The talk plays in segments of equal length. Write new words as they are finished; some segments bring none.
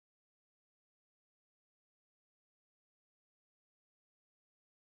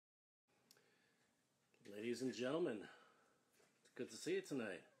Ladies and gentlemen, it's good to see you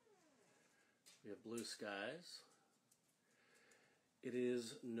tonight. We have blue skies. It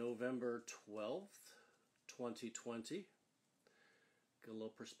is November 12th, 2020. Get a little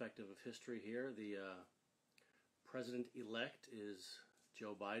perspective of history here. The president-elect is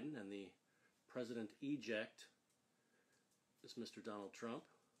Joe Biden, and the president-eject is Mr. Donald Trump.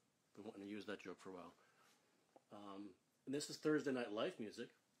 Been wanting to use that joke for a while. And this is Thursday Night Live Music.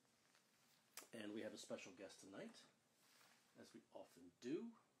 And we have a special guest tonight, as we often do.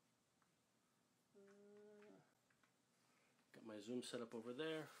 Got my Zoom set up over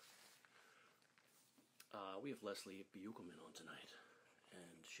there. We have Leslie Beukelman on tonight,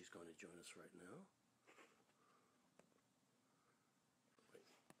 and she's going to join us right now.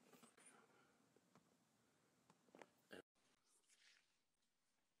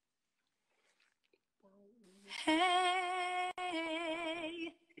 Wait. Hey!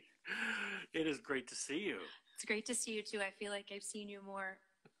 It is great to see you. It's great to see you too. I feel like I've seen you more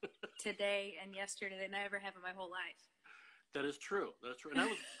today and yesterday than I ever have in my whole life. That is true. That's true. And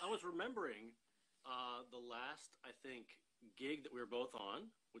I was remembering the last, I think, gig that we were both on,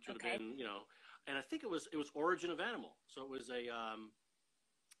 which would have been, and I think it was Origin of Animal. So it was a I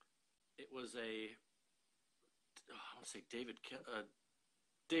want to say David.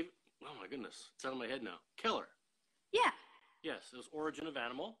 Oh my goodness, it's out of my head now. Keller. Yeah. Yes, it was Origin of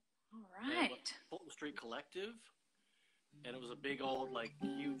Animal. All right. Fulton Street Collective, and it was a big old,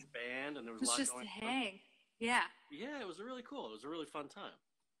 huge band, and there was a lot just going to on. hang. Yeah. Yeah, it was really cool. It was a really fun time.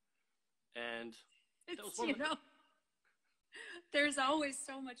 And that was there's always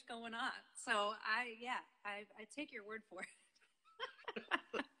so much going on. So I take your word for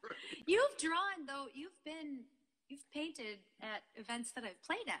it. You've drawn though. You've painted at events that I've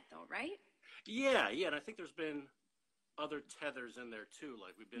played at though, right? Yeah, and I think there's been other tethers in there too.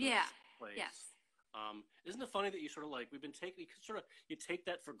 Like we've been at this place. Yes. Isn't it funny that you sort of you take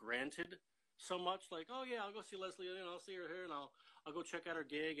that for granted so much? Like, oh yeah, I'll go see Leslie, and I'll see her here, and I'll go check out her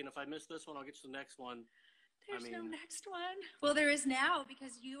gig, and if I miss this one, I'll get to the next one. There's no next one. Well, there is now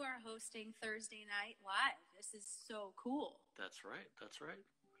because you are hosting Thursday Night Live. This is so cool. That's right.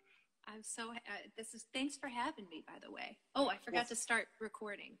 I'm so. Thanks for having me, by the way. Oh, I forgot to start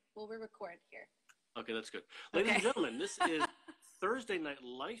recording. Well, we're recording here. Okay, that's good. Ladies and gentlemen, this is Thursday Night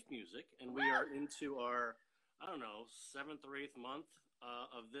Live Music, and we are into our, 7th or 8th month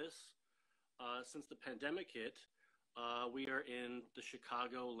of this. Since the pandemic hit, we are in the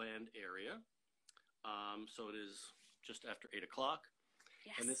Chicagoland area. So it is just after 8 o'clock.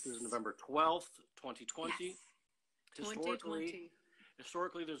 Yes. And this is November 12th, 2020. Yes. 2020.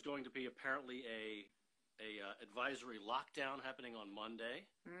 Historically, there's going to be apparently a advisory lockdown happening on Monday.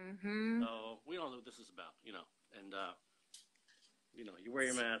 Mm-hmm. So we don't know what this is about, and you wear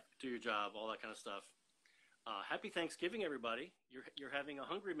your mask, do your job, all that kind of stuff. Happy Thanksgiving, everybody. You're having a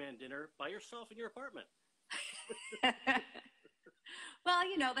Hungry Man dinner by yourself in your apartment. Well,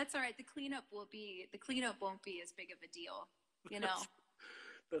 that's all right. The cleanup won't be as big of a deal,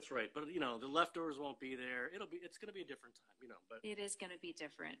 That's right. But the leftovers won't be there. It's going to be a different time, but it is going to be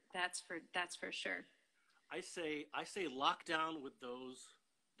different. That's for sure. I say lock down with those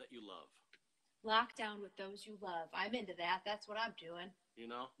that you love. Lock down with those you love. I'm into that. That's what I'm doing.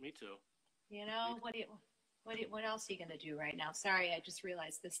 Me too. What else are you going to do right now? Sorry, I just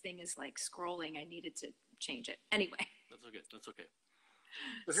realized this thing is scrolling. I needed to change it. Anyway. That's okay.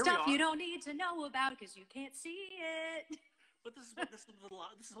 Stuff you don't need to know about because you can't see it. But this is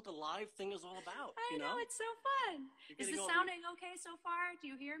what the live thing is all about. I know, it's so fun. Is this sounding okay so far? Do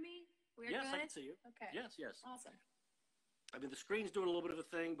you hear me? We're yes, good? I can see you. Okay. Yes. Awesome. I mean, the screen's doing a little bit of a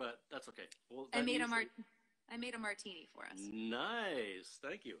thing, but that's okay. Well, I made a martini for us. Nice.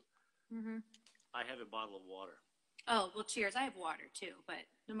 Thank you. Mm-hmm. I have a bottle of water. Oh, well, cheers. I have water, too, but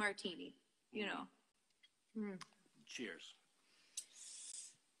the martini, Mm. Cheers.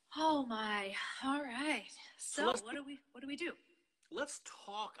 Oh, my. All right. So what do we do? Let's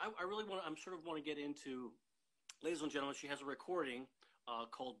talk. I really want to get into, ladies and gentlemen, she has a recording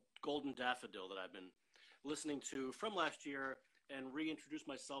called Golden Daffodil that I've been listening to from last year and reintroduce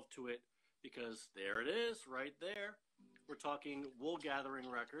myself to it because there it is right there. We're talking Wool Gathering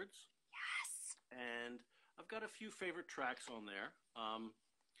Records. Yes. And I've got a few favorite tracks on there.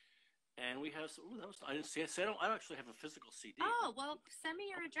 And we have I didn't see. I don't actually have a physical CD. Oh, well, send me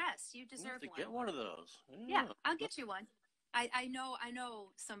your address. You deserve one. Get one of those. Yeah, I'll get you one. I know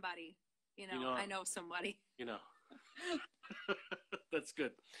somebody. I know somebody. That's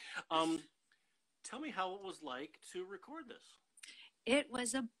good. Tell me how it was like to record this. It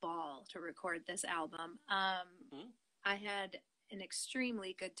was a ball to record this album. I had an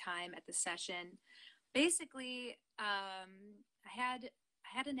extremely good time at the session. basically, I had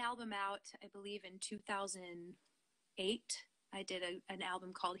an album out, I believe, in 2008. I did an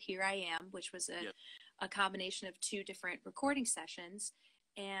album called Here I Am, which was a combination of two different recording sessions.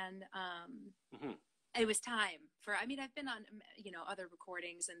 And it was time for, I mean, I've been on, other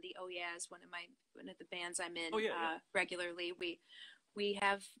recordings, and the Oh Yeah is one of the bands I'm in regularly. We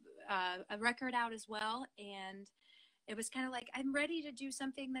have a record out as well. And it was kind of like, I'm ready to do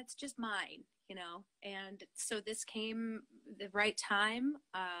something that's just mine, and so this came the right time.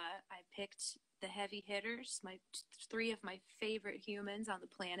 I picked the heavy hitters, three of my favorite humans on the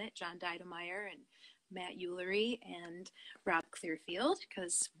planet, Jon Deitemyer and Matt Eulery and Rob Clearfield,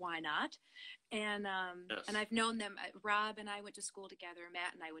 because why not? And and I've known them. Rob and I went to school together.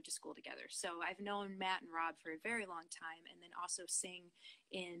 Matt and I went to school together. So I've known Matt and Rob for a very long time, and then also sing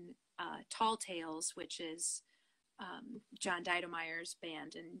in Tall Tales, which is Jon Deitemyer's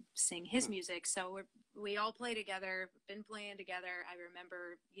band, and sing his music. So we all play together, been playing together. I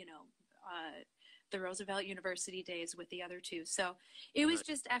remember, the Roosevelt University days with the other two. So it was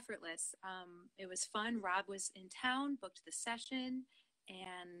just effortless. It was fun. Rob was in town, booked the session,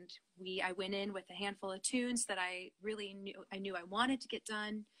 and I went in with a handful of tunes that I knew I wanted to get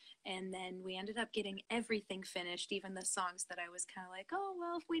done. And then we ended up getting everything finished, even the songs that I was kind of like, oh,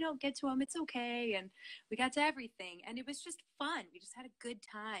 well, if we don't get to them, it's okay. And we got to everything. And it was just fun. We just had a good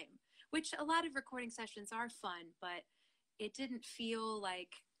time, which a lot of recording sessions are fun, but it didn't feel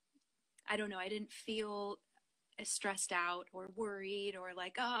like, I don't know, I didn't feel stressed out or worried or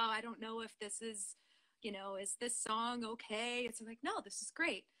like, oh, I don't know if this is, is this song okay? It's like, no, this is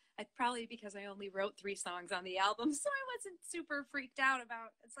great. Probably because I only wrote 3 songs on the album, so I wasn't super freaked out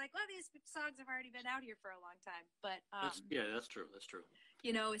about. It's like, well, these songs have already been out here for a long time, but that's true.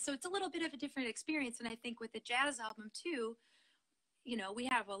 So it's a little bit of a different experience, and I think with the jazz album too, we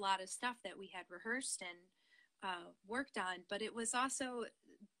have a lot of stuff that we had rehearsed and worked on, but it was also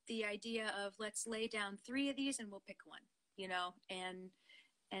the idea of let's lay down 3 of these and we'll pick one, and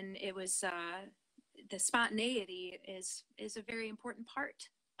it was the spontaneity is a very important part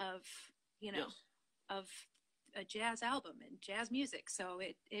of of a jazz album and jazz music. So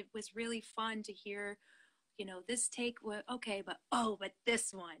it was really fun to hear, this take was okay, but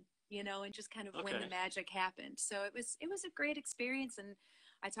this one, and just kind of when the magic happened. So it was a great experience. And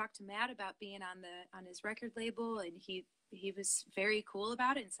I talked to Matt about being on his record label, and he was very cool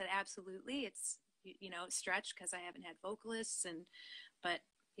about it and said, absolutely, it's stretched because I haven't had vocalists, but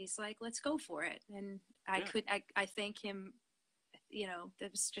he's like, let's go for it. And I thank him.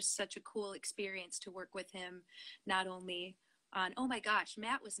 That was just such a cool experience to work with him, not only on, oh my gosh,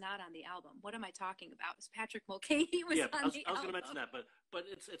 Matt was not on the album. What am I talking about? It was Patrick Mulcahy was on the album. I was going to mention that, but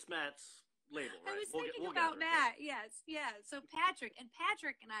it's Matt's label, right? I was thinking about Matt. Yes. Yeah. So Patrick and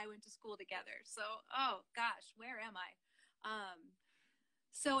I went to school together. So, oh gosh, where am I?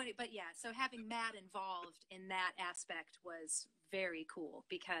 So having Matt involved in that aspect was very cool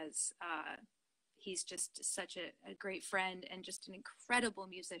because, he's just such a great friend and just an incredible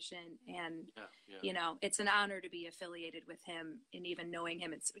musician. And, it's an honor to be affiliated with him, and even knowing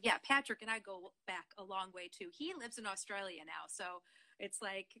him. Patrick and I go back a long way too. He lives in Australia now. So it's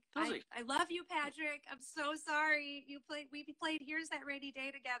like, I love you, Patrick. I'm so sorry. We played Here's That Rainy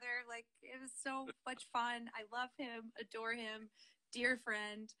Day together. Like, it was so much fun. I love him, adore him, dear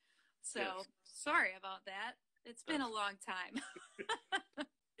friend. So sorry about that. It's been a long time.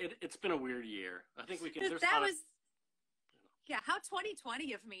 It's been a weird year. I think we can. How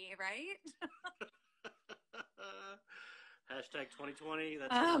 2020 of me, right? Hashtag 2020.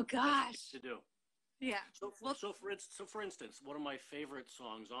 That's gosh. To do. Yeah. So for instance, one of my favorite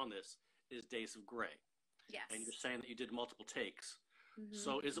songs on this is Days of Gray. Yes. And you're saying that you did multiple takes. Mm-hmm.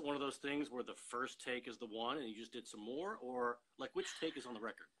 So is it one of those things where the first take is the one and you just did some more, or like which take is on the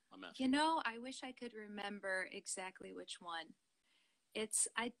record? I'm asking. I wish I could remember exactly which one.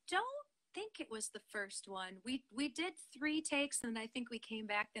 I don't think it was the first one. We did 3 takes, and I think we came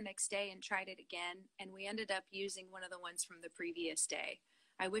back the next day and tried it again, and we ended up using one of the ones from the previous day.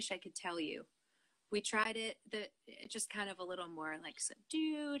 I wish I could tell you. We tried it just kind of a little more like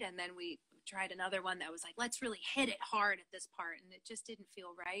subdued, and then we tried another one that was like, let's really hit it hard at this part, and it just didn't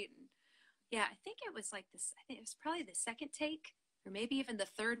feel right. And I think it was like this. I think it was probably the second take, or maybe even the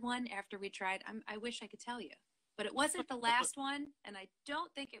third one after we tried. I wish I could tell you. But it wasn't the last one, and I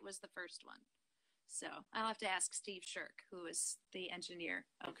don't think it was the first one. So I'll have to ask Steve Shirk, who is the engineer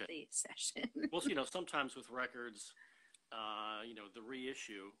of the session. Well, sometimes with records, the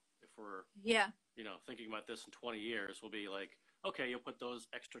reissue, if we're thinking about this in 20 years, will be like, okay, you'll put those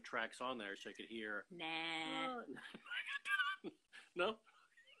extra tracks on there so you could hear. Nah. No?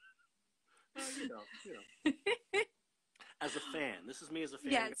 As a fan, this is me as a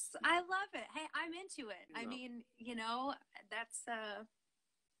fan. Yes, I love it. Hey, I'm into it. You know. I mean, that's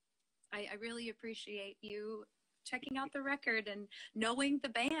I really appreciate you checking out the record and knowing the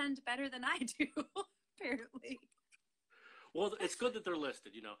band better than I do, apparently. Well, it's good that they're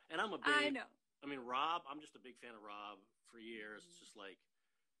listed, and I'm a big, I know. I mean, Rob, I'm just a big fan of Rob for years. It's just like,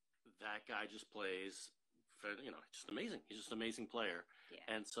 that guy just plays, just amazing. He's just an amazing player.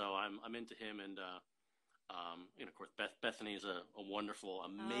 Yeah. And so I'm into him. And, of course, Bethany is a wonderful,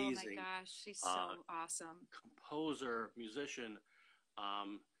 amazing. Oh my gosh, she's so awesome. Composer, musician.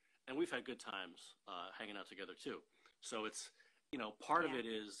 And we've had good times hanging out together too. So it's, part of it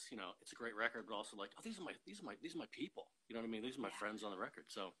is, it's a great record, but also like, oh, these are my people. You know what I mean? These are my friends on the record.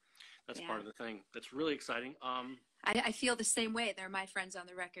 So that's part of the thing. That's really exciting. I feel the same way. They're my friends on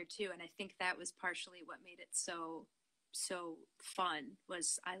the record too. And I think that was partially what made it so fun,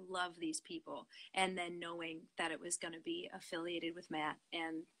 was I love these people. And then knowing that it was going to be affiliated with Matt,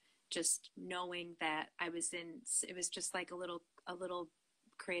 and just knowing that it was just like a little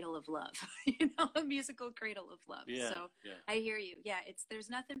cradle of love, a musical cradle of love. Yeah, so I hear you. Yeah, there's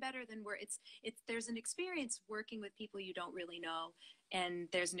nothing better than there's an experience working with people you don't really know, and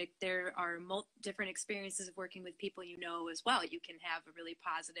there are different experiences of working with people as well. You can have a really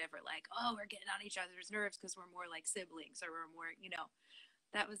positive, or like, oh, we're getting on each other's nerves because we're more like siblings, or we're more,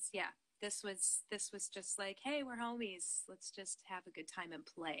 that was, this was just like, hey, we're homies, let's just have a good time and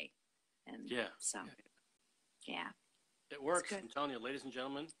play. And it works. I'm telling you, ladies and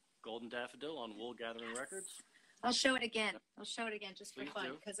gentlemen, Golden Daffodil on Wool Gathering Records. I'll show it again. I'll show it again just for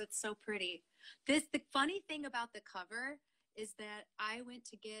fun, because it's so pretty. The funny thing about the cover is that I went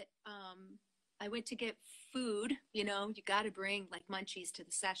to get food. You got to bring like munchies to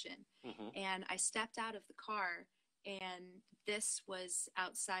the session. Mm-hmm. And I stepped out of the car, and this was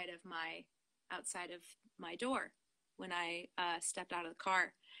outside of my door when I stepped out of the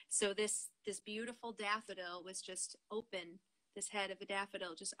car. So this beautiful daffodil was just open, this head of a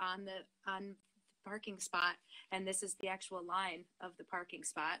daffodil just on the parking spot, and this is the actual line of the parking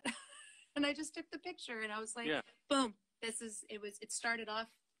spot. And I just took the picture, and I was like, boom, the day started off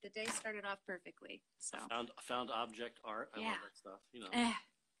perfectly. So found object art. I love that stuff.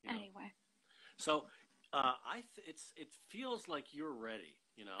 Anyway. So it feels like you're ready,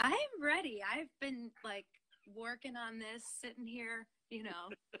 I'm ready. I've been like working on this, sitting here,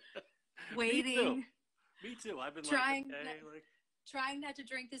 waiting. Me too. I've been trying not to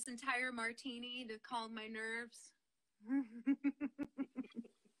drink this entire martini to calm my nerves.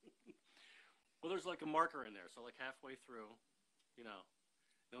 Well, there's like a marker in there, so like halfway through, then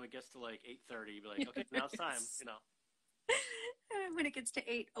when it gets to like 8:30, you'd be like, okay, now it's time, When it gets to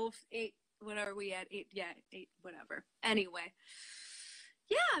 8:08, what are we at? 8, whatever. Anyway,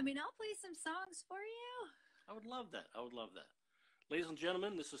 I'll play some songs for you. I would love that. Ladies and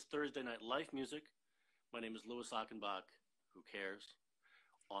gentlemen, this is Thursday Night Life Music. My name is Louis Achenbach. Who cares?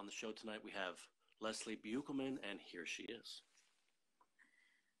 On the show tonight, we have Leslie Beukelman, and here she is.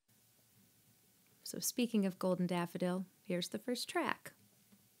 So speaking of Golden Daffodil, here's the first track.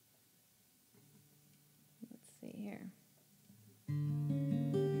 Let's see here.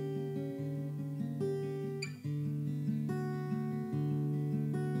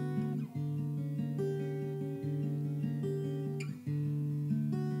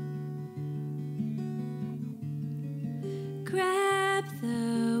 Grab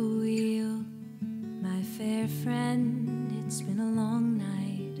the wheel, my fair friend, it's been a long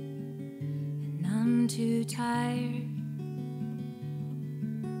night, and I'm too tired.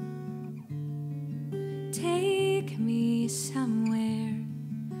 Take me somewhere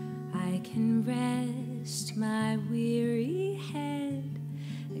I can rest my weary head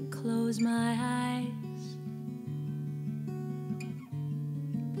and close my eyes.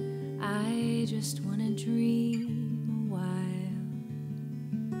 I just want to dream a while.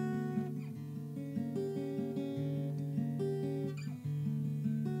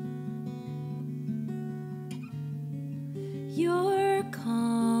 Your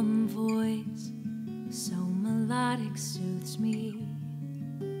calm voice, so melodic, soothes me,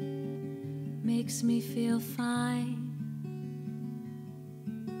 makes me feel fine.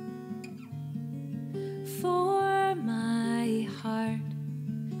 For my heart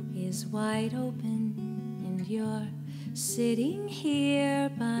is wide open, and you're sitting here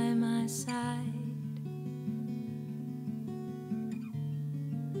by my side.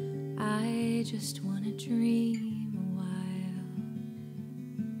 I just want to dream a while.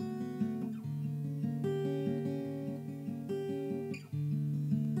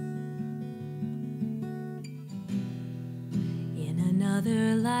 In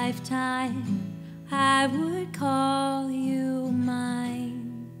another lifetime, I would call you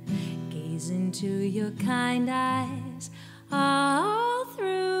mine. Gaze into your kind eyes all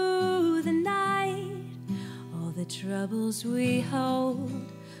through the night. All the troubles we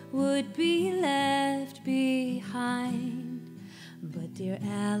hold would be left behind. But dear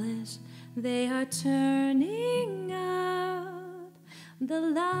Alice, they are turning out the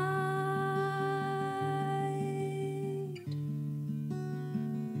light.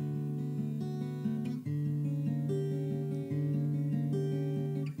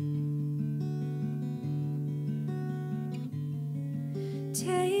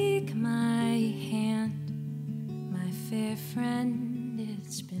 Take my hand, my fair friend,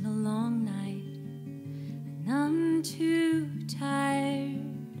 it's been a long night, and I'm too tired.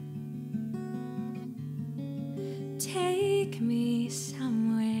 Take me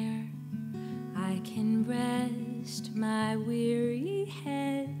somewhere I can rest my weary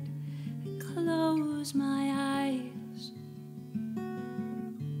head and close my eyes.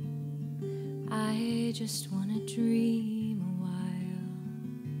 I just want to dream a while.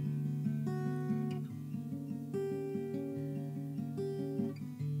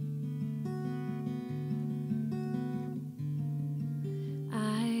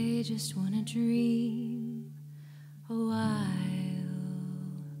 I just want to dream a while.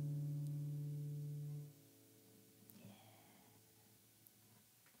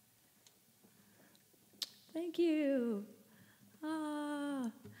 Thank you.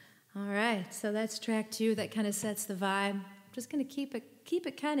 All right, so that's track 2. That kind of sets the vibe. I'm just gonna keep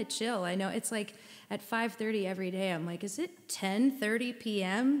it kind of chill. I know it's like at 5:30 every day. I'm like, is it 10:30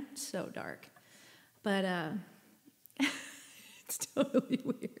 p.m.? So dark, but it's totally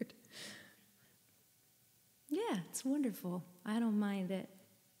weird. Yeah, it's wonderful. I don't mind it.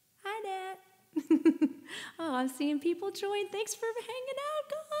 Hi, Nat. Oh, I'm seeing people join. Thanks for hanging out,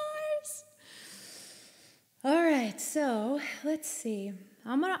 guys. All right, so let's see.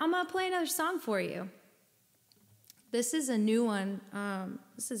 I'm gonna play another song for you. This is a new one. I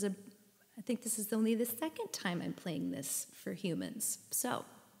think this is only the second time I'm playing this for humans. So,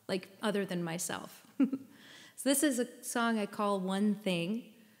 like, other than myself. So this is a song I call One Thing,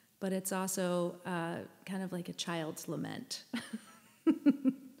 but it's also kind of like a child's lament.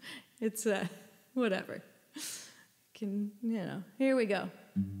 It's whatever. Here we go.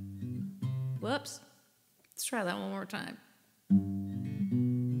 Whoops. Let's try that one more time.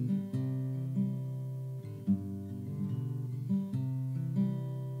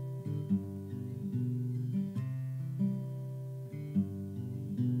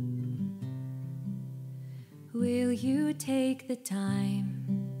 Will you take the time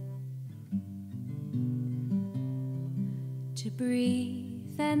to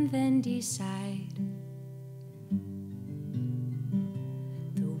breathe and then decide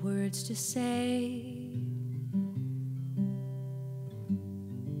the words to say?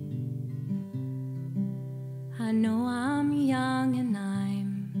 I know I'm young and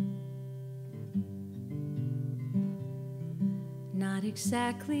I'm not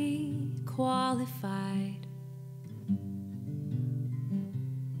exactly qualified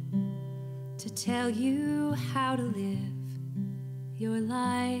to tell you how to live your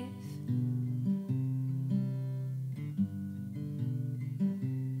life.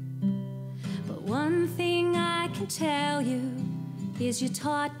 But one thing I can tell you is you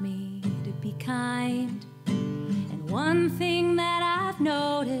taught me to be kind. And one thing that I've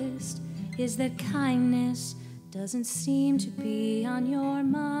noticed is that kindness doesn't seem to be on your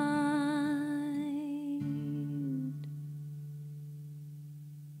mind.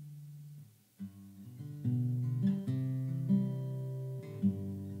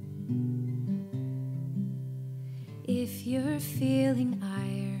 If you're feeling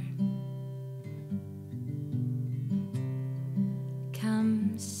ire,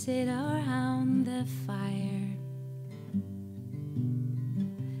 come sit around the fire.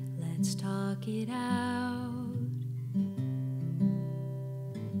 Let's talk it out.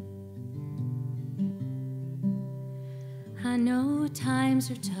 I know times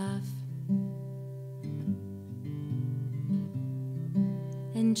are tough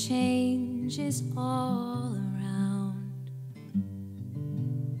and change is all around,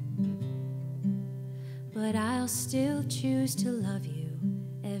 but I'll still choose to love you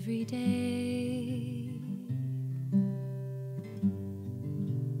every day.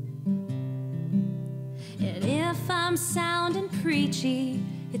 And if I'm sounding preachy,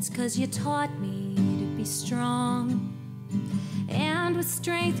 it's 'cause you taught me to be strong. And with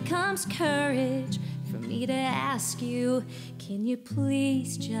strength comes courage for me to ask you, can you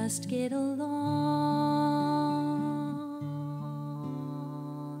please just get along?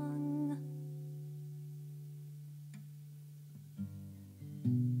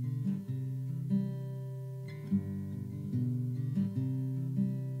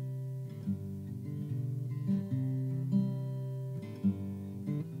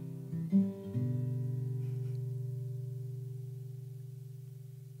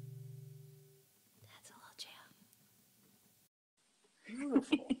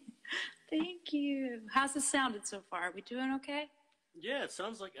 Wonderful. Thank you. How's it sounded so far? Are we doing okay? Yeah, it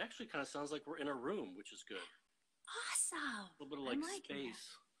sounds like, actually kind of sounds like we're in a room, which is good. Awesome. A little bit of like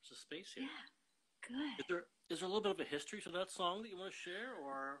space. There's a space here. Yeah, good. Is there a little bit of a history to that song that you want to share,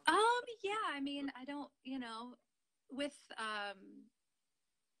 or? Yeah, I mean, I don't, with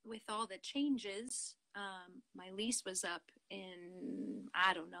with all the changes, my lease was up in,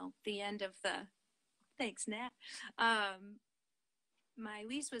 I don't know, the end of the, thanks, Nat. My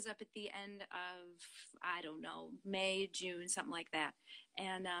lease was up at the end of, I don't know, May, June, something like that.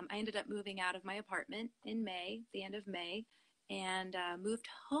 And I ended up moving out of my apartment in May, the end of May, and moved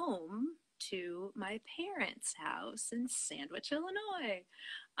home to my parents' house in Sandwich, Illinois.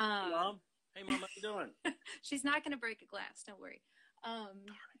 Hey, Mom. Hey, Mom, how you doing? She's not going to break a glass, don't worry.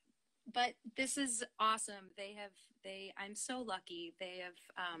 But this is awesome. I'm so lucky. They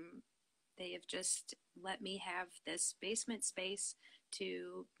have just let me have this basement space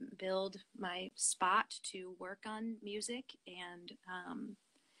to build my spot to work on music and,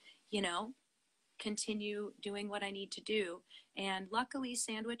 continue doing what I need to do. And luckily,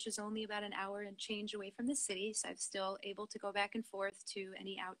 Sandwich is only about an hour and change away from the city, so I'm still able to go back and forth to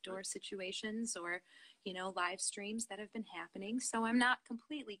any outdoor situations or, live streams that have been happening. So I'm not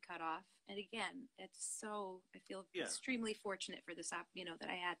completely cut off. And again, I feel extremely fortunate for this, that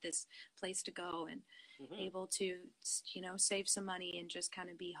I had this place to go and able to, save some money and just kind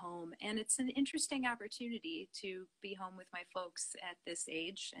of be home. And it's an interesting opportunity to be home with my folks at this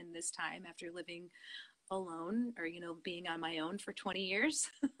age and this time after living alone or, being on my own for 20 years.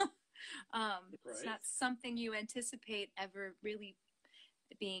 It's not something you anticipate ever really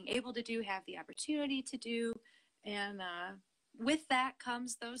being able to do, have the opportunity to do. And with that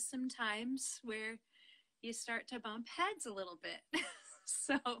comes those some times where you start to bump heads a little bit.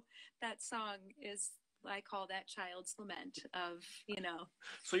 So that song is, I call that child's lament of,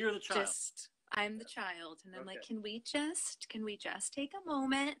 So you're the child. I'm the child. And I'm like, can we just take a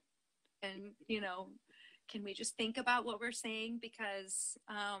moment and, can we just think about what we're saying? Because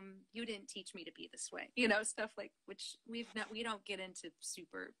you didn't teach me to be this way, stuff like, which we don't get into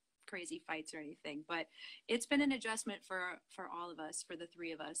super crazy fights or anything, but it's been an adjustment for all of us, for the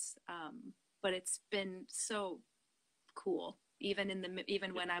three of us. But it's been so cool, even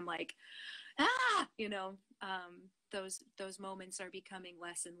when I'm like, those moments are becoming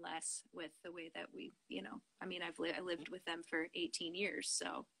less and less with the way that we, I lived with them for 18 years,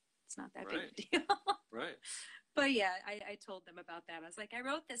 so it's not that big a deal. Right. But yeah, I told them about that. I was like, I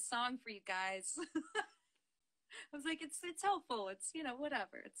wrote this song for you guys. I was like, it's helpful. It's,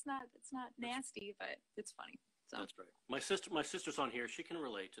 whatever. It's not nasty, but it's funny. So that's right. My sister's on here. She can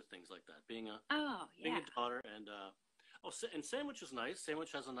relate to things like that. Being a daughter and and Sandwich is nice.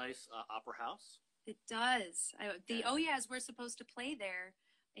 Sandwich has a nice opera house. It does. We're supposed to play there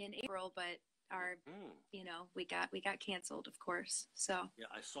in April, but we got canceled, of course. So yeah,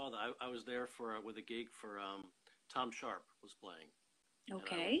 I saw that. I was there with a gig for Tom Sharp was playing.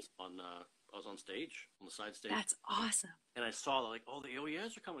 Okay. I was on stage, on the side stage. That's awesome. And I saw like, the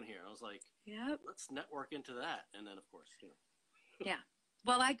OES are coming here. I was like, yep, let's network into that. And then of course, Yeah.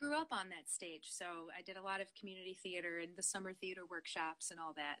 Well, I grew up on that stage, so I did a lot of community theater and the summer theater workshops and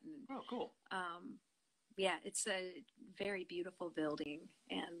all that. And oh, cool. Yeah, it's a very beautiful building,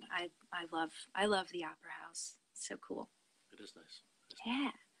 and I love the Opera House. It's so cool. It is nice.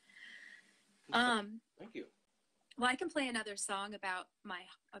 Yeah. Thank you. Well, I can play another song about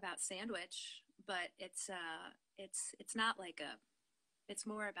Sandwich, but it's not like it's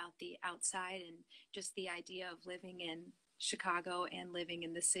more about the outside and just the idea of living in Chicago and living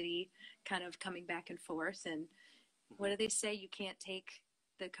in the city, kind of coming back and forth. And what do they say? You can't take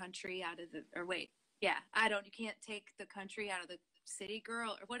the country out of you can't take the country out of the city,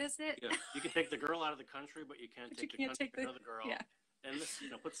 girl, or what is it? Yeah, you can take the girl out of the country, but you can't take the country out of the girl. Yeah. And this,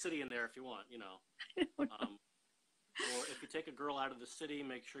 put city in there if you want, or if you take a girl out of the city,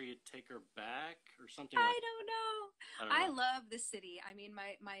 make sure you take her back or something. I don't know. I love the city. I mean,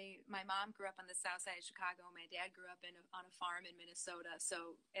 my mom grew up on the south side of Chicago. My dad grew up on a farm in Minnesota.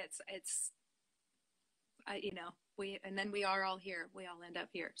 So we are all here. We all end up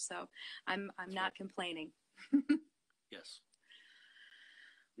here. So I'm not complaining. Yes.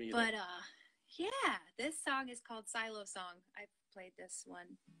 But this song is called Silo Song. I played this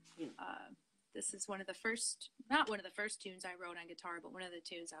one. This is not one of the first tunes I wrote on guitar, but one of the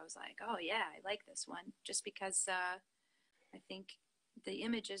tunes I was like, oh yeah, I like this one. Just because I think the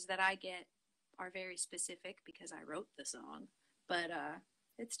images that I get are very specific because I wrote the song. But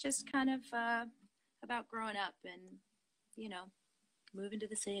it's just kind of about growing up and, moving to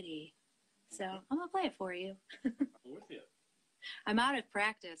the city. So I'm going to play it for you. I'm with you. I'm out of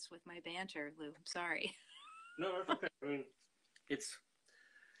practice with my banter, Lou. I'm sorry. No, that's okay. I mean, it's,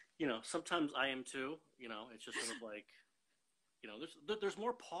 sometimes I am too. It's just sort of like, there's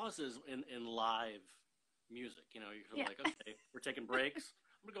more pauses in live music. You're sort of like, okay, we're taking breaks.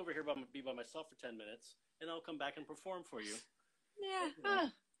 I'm gonna go over here be by myself for 10 minutes, and I'll come back and perform for you. Yeah.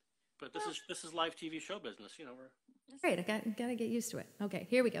 But this is live TV show business. Great. I gotta get used to it. Okay,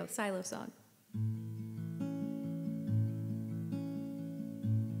 here we go. Silo song.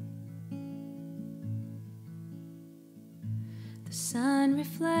 The sun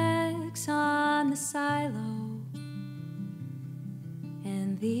reflects on the silo,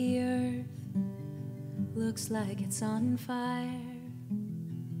 and the earth looks like it's on fire.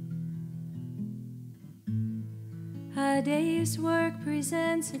 A day's work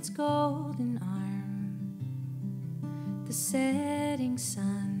presents its golden arm, the setting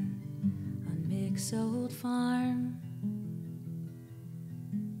sun on Mick's old farm.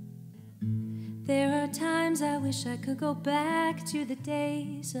 There are times I wish I could go back to the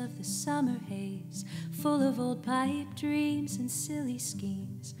days of the summer haze, full of old pipe dreams and silly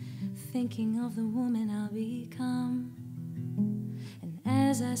schemes, thinking of the woman I'll become. And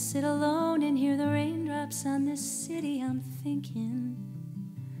as I sit alone and hear the raindrops on this city, I'm thinking,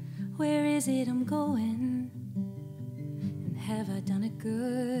 where is it I'm going? And have I done a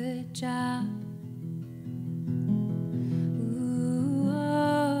good job?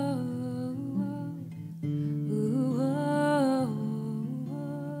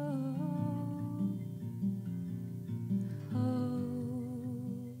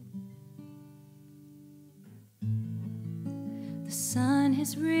 The sun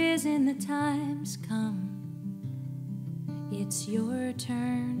has risen, the time's come. It's your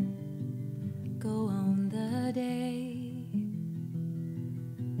turn, go on the day.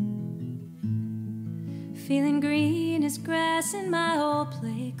 Feeling green as grass in my old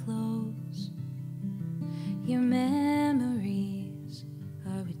play clothes. Your memories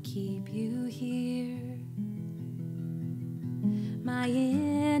are what keep you here. My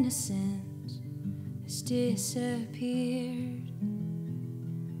innocence has disappeared.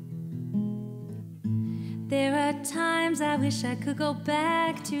 There are times I wish I could go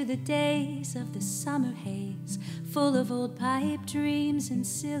back to the days of the summer haze, full of old pipe dreams and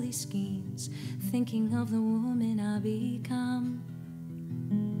silly schemes, thinking of the woman I'll become.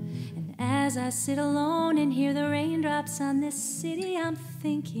 And as I sit alone and hear the raindrops on this city, I'm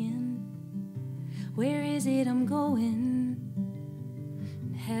thinking, where is it I'm going?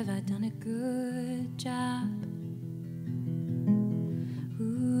 And have I done a good job?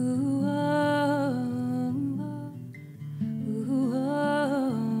 Ooh, oh.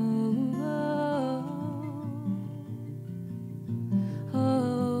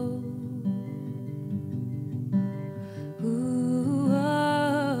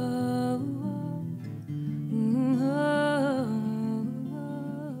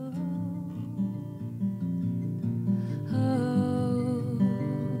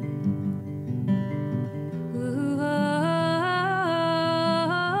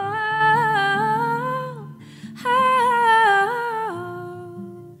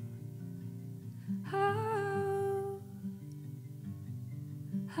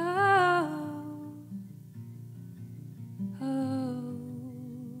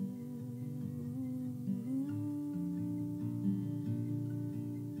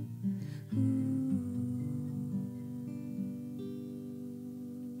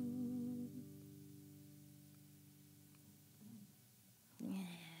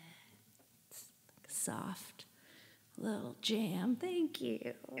 Soft little jam. Thank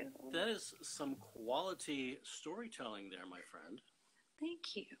you. That is some quality storytelling there, my friend.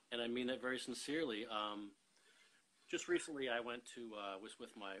 Thank you. And I mean that very sincerely. Just recently I went to, was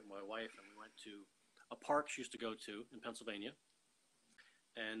with my wife, and we went to a park she used to go to in Pennsylvania.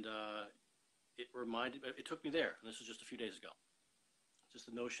 And it took me there. And this was just a few days ago. Just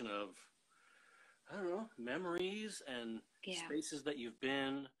the notion of, I don't know, memories and spaces that you've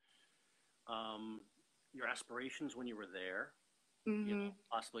been, your aspirations when you were there,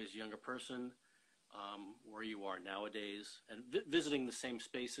 possibly as a younger person, where you are nowadays, and visiting the same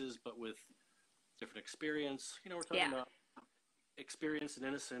spaces but with different experience. We're talking about experience and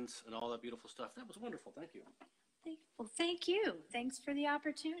innocence and all that beautiful stuff. That was wonderful. Thank you. Well, thank you. Thanks for the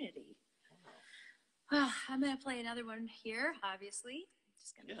opportunity. Well, I'm going to play another one here, obviously.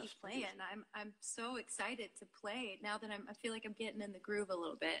 Just going to keep playing. I'm so excited to play now that I feel like I'm getting in the groove a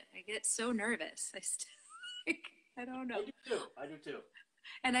little bit. I get so nervous. I don't know. I do too.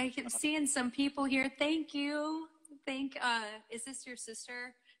 And I keep seeing some people here. Thank you. Is this your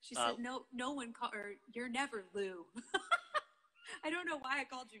sister? She said, no one called her. You're never Lou. I don't know why I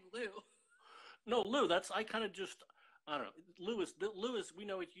called you Lou. No, Lou. I kind of just, I don't know. Lou is, we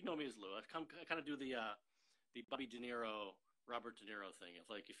know it. You know me as Lou. I kind of do the Bobby De Niro, Robert De Niro thing. It's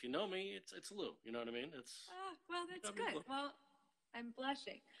like, if you know me, it's Lou. You know what I mean? It's. Well, that's good. Well, I'm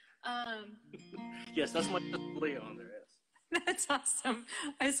blushing. Yes, that's my Leo on there. Yes. That's awesome.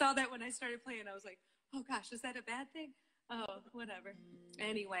 I saw that when I started playing. I was like, oh gosh, is that a bad thing? Oh, whatever.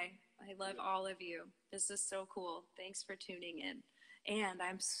 Anyway, I love all of you. This is so cool. Thanks for tuning in. And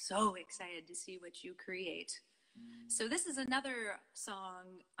I'm so excited to see what you create. So this is another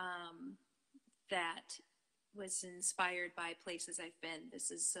song that was inspired by places I've been.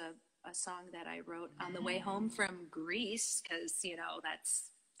 This is a song that I wrote on the way home from Greece, because, you know,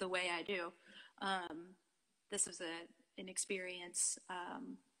 that's the way I do. This was an experience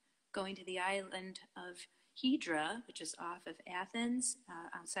going to the island of Hydra, which is off of Athens,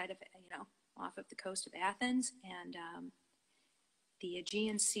 outside of, off of the coast of Athens. And the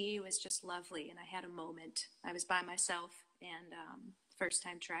Aegean Sea was just lovely. And I had a moment. I was by myself, and first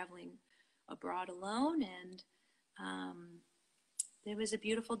time traveling abroad alone. And it was a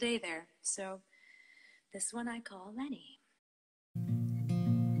beautiful day there. So this one I call Lenny.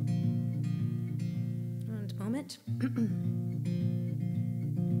 One moment.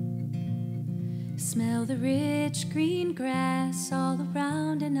 Smell the rich green grass all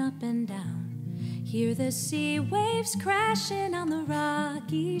around and up and down. Hear the sea waves crashing on the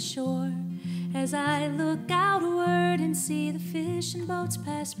rocky shore. As I look outward and see the fishing boats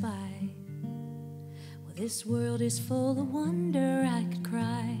pass by. Well, this world is full of wonder, I could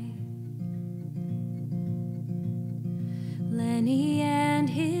cry. Lenny and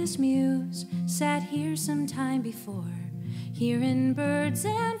his muse sat here some time before, hearing birds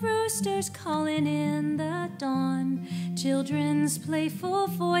and roosters calling in the dawn. Children's playful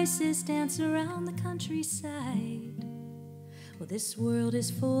voices dance around the countryside. Well, this world is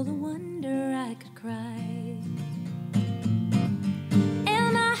full of wonder, I could cry.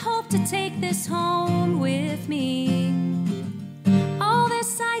 And I hope to take this home with me. All the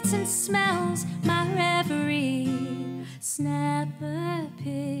sights and smells, my reverie. Snap a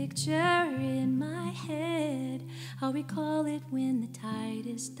picture in my head. I'll recall it when the tide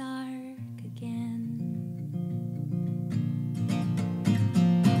is dark again.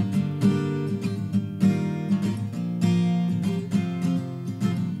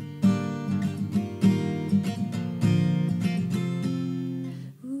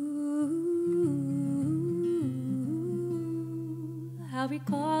 Ooh, I'll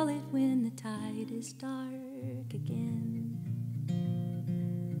recall it when the tide is dark again.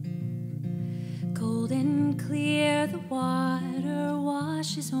 Cold and clear, the water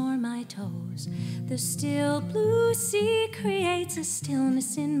washes o'er my toes. The still blue sea creates a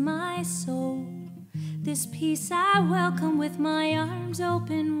stillness in my soul. This peace I welcome with my arms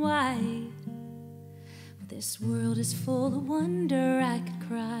open wide. This world is full of wonder, I could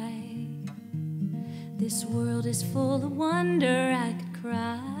cry. This world is full of wonder, I could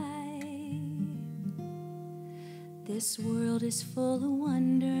cry. This world is full of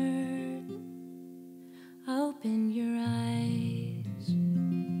wonder. Open your eyes.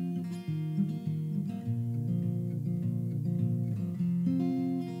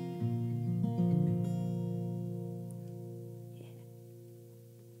 Yeah.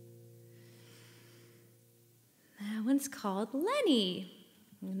 That one's called Lenny,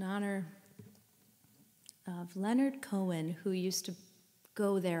 in honor of Leonard Cohen, who used to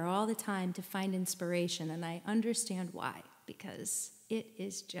go there all the time to find inspiration, and I understand why, because it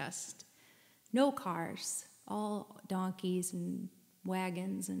is just no cars, all donkeys and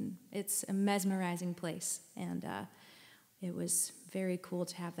wagons, and it's a mesmerizing place. And it was very cool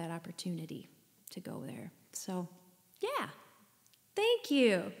to have that opportunity to go there. So, yeah, thank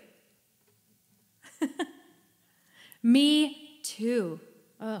you. Me too.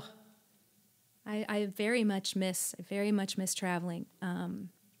 Ugh. I very much miss traveling.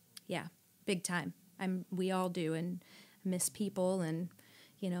 Yeah, big time. We all do, and miss people, and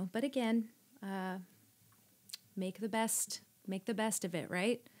but again, make the best of it,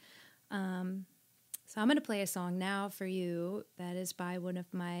 right? So I'm going to play a song now for you that is by one of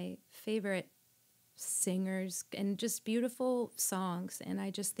my favorite singers, and just beautiful songs. And I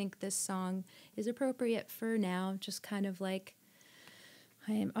just think this song is appropriate for now, just kind of like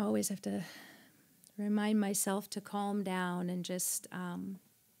I always have to remind myself to calm down and just,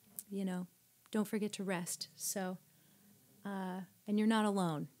 don't forget to rest. So, and you're not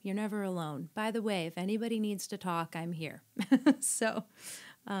alone. You're never alone. By the way, if anybody needs to talk, I'm here. So,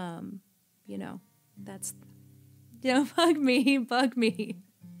 that's, bug me.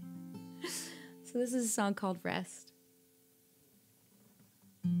 So this is a song called Rest.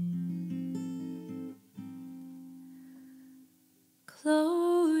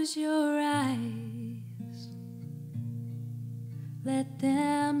 Close your eyes, let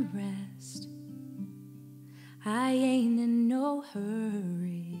them rest. I ain't in no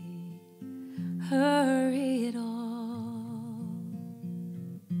hurry at all.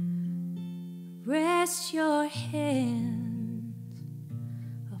 Rest your hands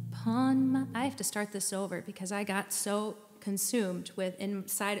upon my... I have to start this over because I got so consumed with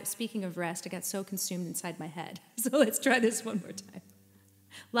inside. Speaking of rest, I got so consumed inside my head. So let's try this one more time.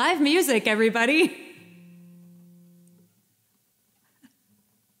 Live music, everybody.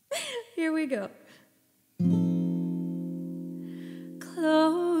 Here we go.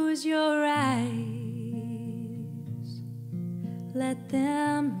 Close your eyes, let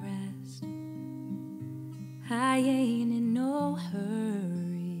them rest. I ain't in no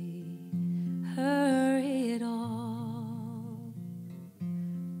hurry at all.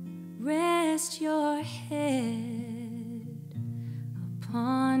 Rest your head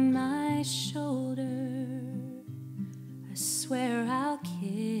upon my shoulder. I swear I'll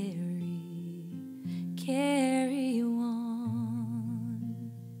carry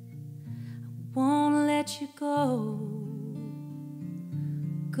on. I won't let you go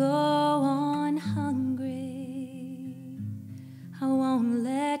on hungry. I won't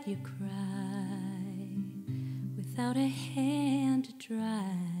let you cry without a hand to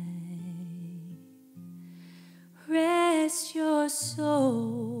dry. Rest your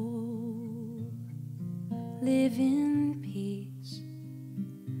soul, live in peace.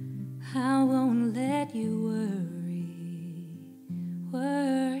 I won't let you worry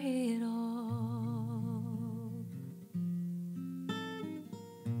at all.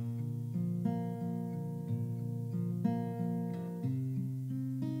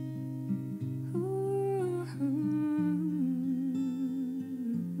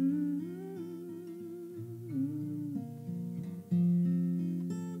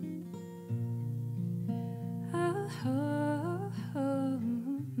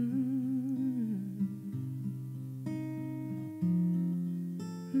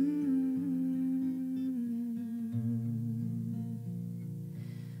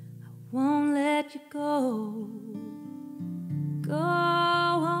 You go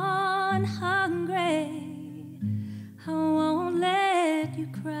on hungry. I won't let you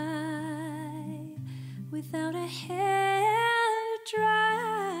cry without a hand to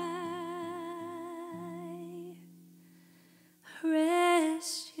dry.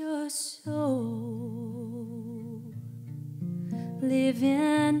 Rest your soul, live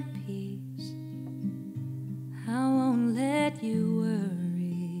in peace. I won't let you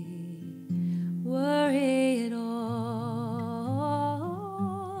worry at all.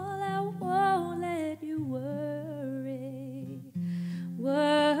 I won't let you worry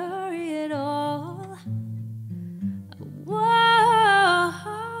at all. I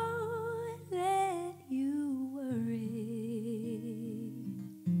won't let you worry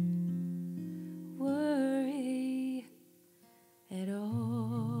at all.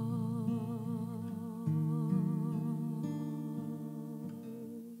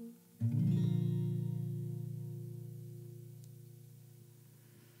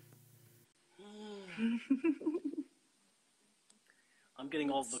 I'm getting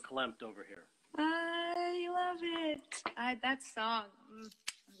all verklempt over here. I love it. That song,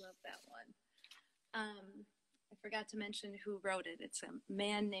 I love that one. I forgot to mention who wrote it. It's a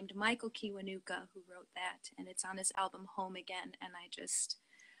man named Michael Kiwanuka who wrote that, and it's on his album Home Again, and I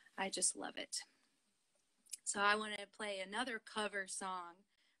just love it. So I want to play another cover song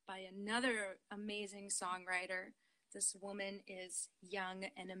by another amazing songwriter. This woman is young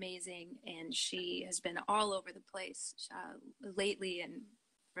and amazing, and she has been all over the place lately and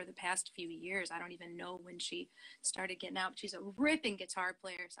for the past few years. I don't even know when she started getting out. She's a ripping guitar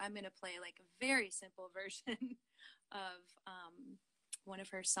player, so I'm going to play like a very simple version of one of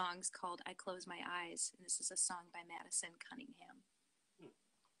her songs called I Close My Eyes, and this is a song by Madison Cunningham.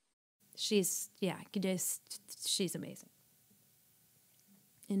 She's amazing,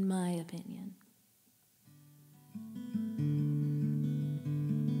 in my opinion.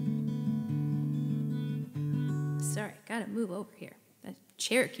 Sorry, gotta move over here. That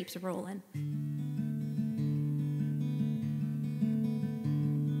chair keeps rolling.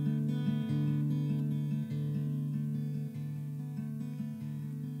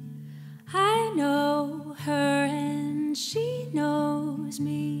 I know her and she knows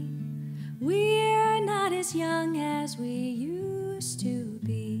me. We're not as young as we used to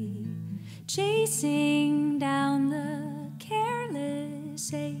be, chasing down the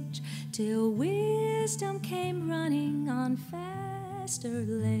careless age till wisdom came running on faster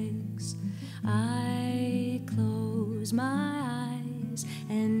legs. I close my eyes eyes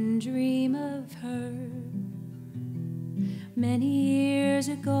and dream of her. Many years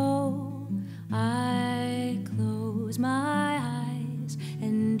ago, I close my eyes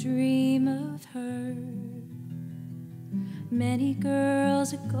and dream of her. Many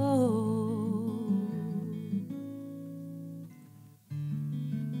girls ago.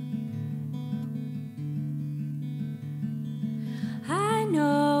 I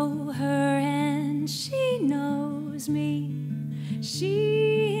know her and she knows me.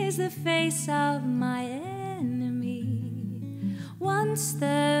 She is the face of my enemy. Once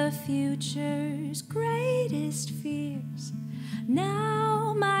the future's greatest fears,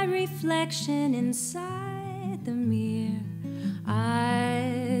 now my reflection inside the mirror.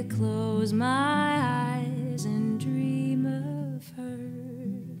 I close my eyes and dream of her.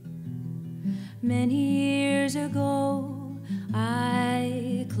 Many years ago,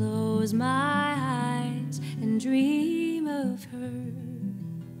 I close my eyes and dream of her.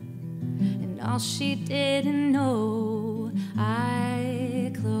 And all she didn't know,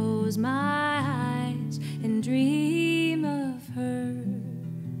 I close my eyes and dream of her.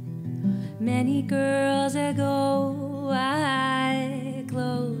 Many girls ago, I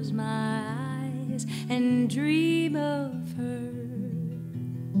close my eyes and dream of her.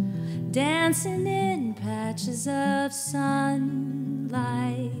 Dancing in patches of sunlight,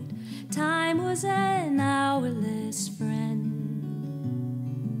 time was an hourless friend.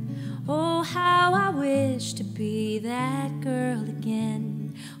 Oh, how I wish to be that girl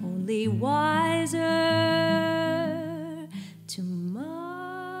again, only wiser tomorrow.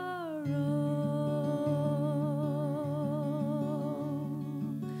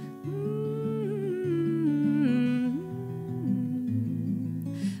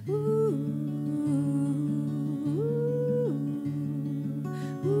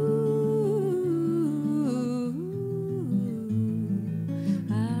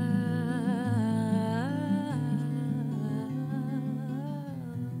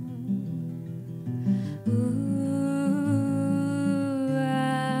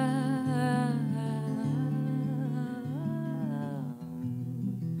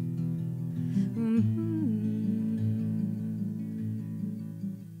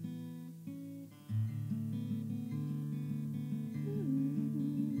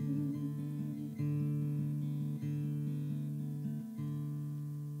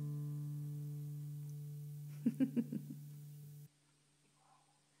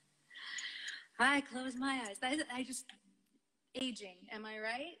 I close my eyes. I just, aging, am I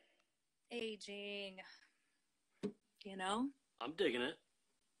right? Aging, you know? I'm digging it.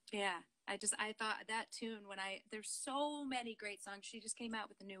 Yeah, I thought that tune there's so many great songs. She just came out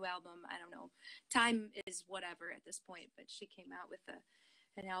with a new album. I don't know. Time is whatever at this point, but she came out with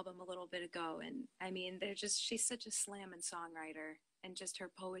an album a little bit ago. And I mean, she's such a slamming songwriter, and just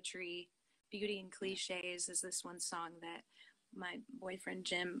her poetry, Beauty and Cliches is this one song that my boyfriend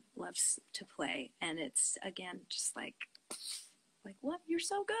Jim loves to play. And it's, again, just like, what? You're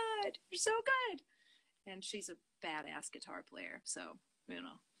so good. You're so good. And she's a badass guitar player. So, you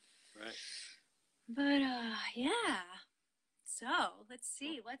know. Right. But yeah. So let's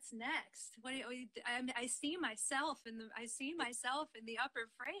see what's next. I see myself in the upper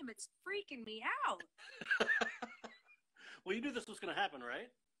frame. It's freaking me out. Well, you knew this was going to happen,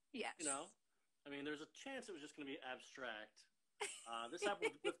 right? Yes. You know, I mean, there's a chance it was just going to be abstract. This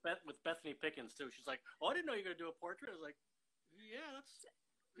happened with Bethany Pickens too. She's like, "Oh, I didn't know you were going to do a portrait." I was like, "Yeah, that's."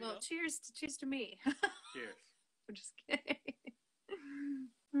 Well, cheers to me. Cheers. I'm just kidding.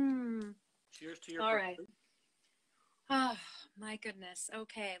 Cheers to your. All right. Oh my goodness.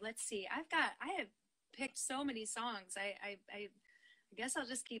 Okay, let's see. I have picked so many songs. I guess I'll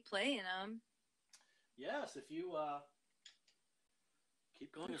just keep playing them. Yes, if you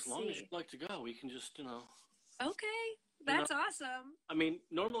keep going as long as you'd like to go, we can just Okay, that's awesome. I mean,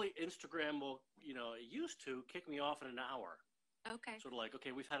 normally Instagram will, it used to kick me off in an hour. Okay. Sort of like,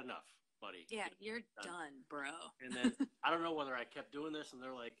 okay, we've had enough, buddy. Yeah, you're done, bro. And then I don't know whether I kept doing this, and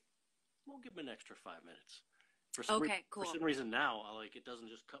they're like, we'll give them an extra 5 minutes. Cool. For some reason now, it doesn't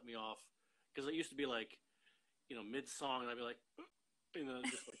just cut me off, because it used to be like, mid-song, and I'd be like,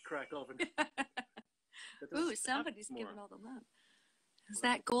 just like crack open. Ooh, somebody's giving all the love. Is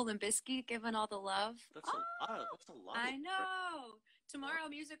that Golden Biscuit giving all the love? That's a lot. I know. Tomorrow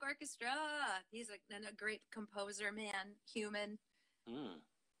Music Orchestra. He's a great composer, man, human.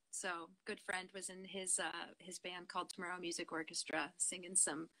 So, good friend was in his band called Tomorrow Music Orchestra, singing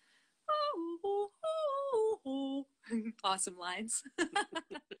some awesome lines.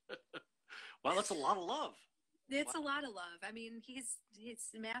 Wow, that's a lot of love. It's a lot of love. I mean,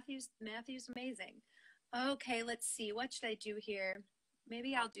 Matthew's amazing. Okay, let's see. What should I do here?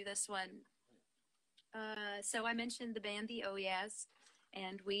 maybe I'll do this one. So I mentioned the band, the Oh Yeahs,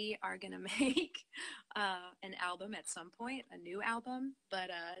 and we are going to make an album at some point, a new album, but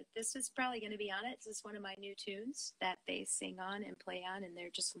this is probably going to be on it. This is one of my new tunes that they sing on and play on, and they're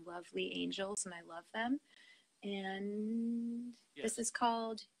just lovely angels, and I love them. And This is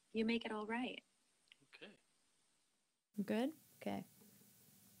called You Make It All Right. Okay. Good? Okay.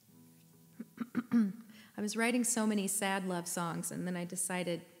 I was writing so many sad love songs, and then I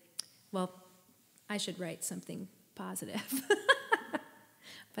decided, well, I should write something positive.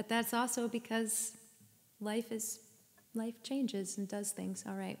 But that's also because life changes and does things.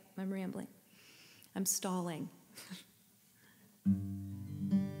 All right, I'm rambling. I'm stalling.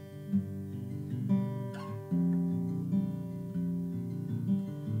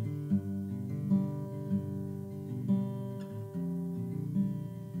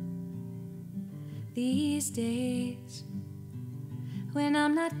 These days, when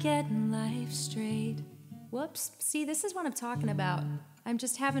I'm not getting life straight. Whoops. See, this is what I'm talking about. I'm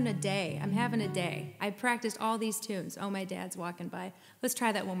just having a day. I'm having a day. I practiced all these tunes. Oh, my dad's walking by. Let's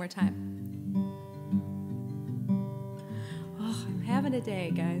try that one more time. Oh, I'm having a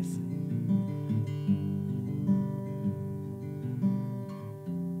day, guys.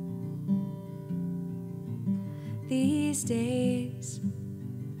 These days,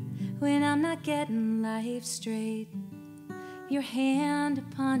 when I'm not getting life straight, your hand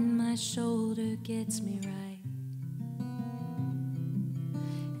upon my shoulder gets me right.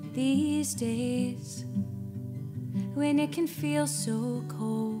 These days, when it can feel so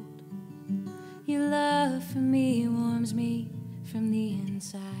cold, your love for me warms me from the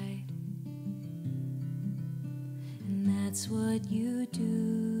inside. And that's what you do.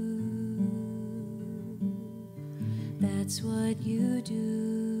 That's what you do.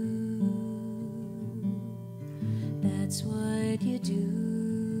 That's what you do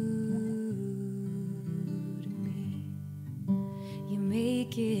to me. You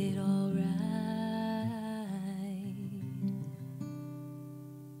make it all right.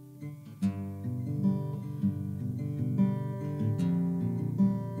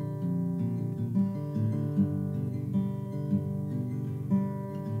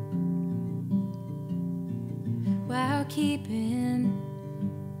 While keeping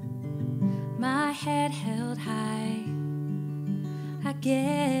my head held high, I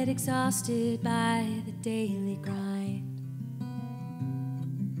get exhausted by the daily grind.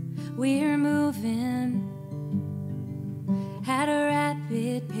 We're moving at a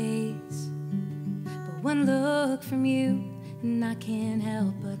rapid pace, but one look from you and I can't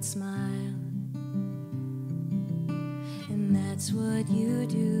help but smile. And that's what you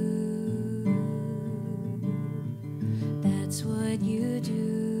do. That's what you do.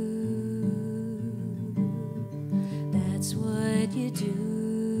 That's what you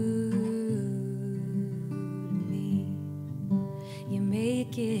do to me. You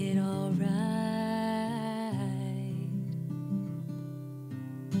make it all right.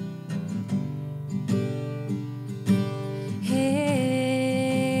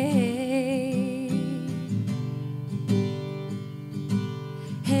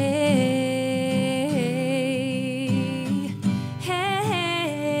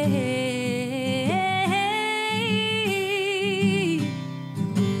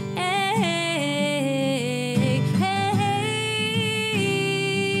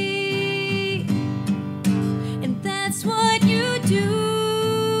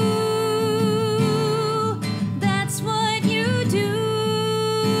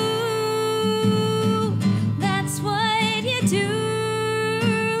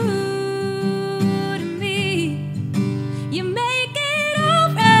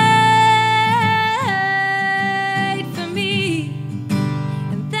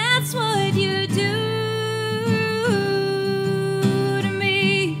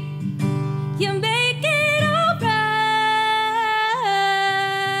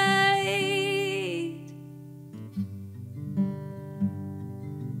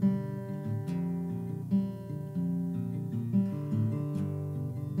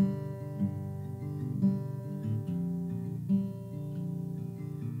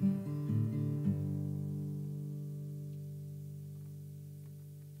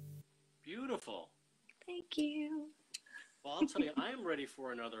 Beautiful. Thank you. Well, I'll tell you, I am ready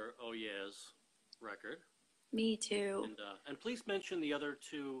for another Oh Yeahs record. Me too. And please mention the other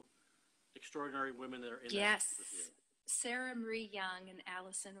two extraordinary women that are in Yes. that with you. Sarah Marie Young and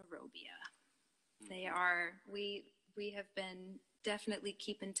Allison Arobia. They are, we have been definitely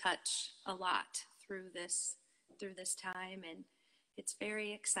keep in touch a lot through this time, and it's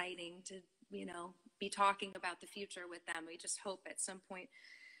very exciting to, be talking about the future with them. We just hope at some point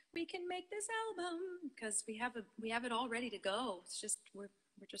we can make this album, because we have it all ready to go. It's just we're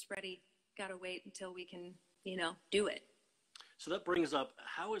just ready. Gotta wait until we can, you know, do it. So that brings up,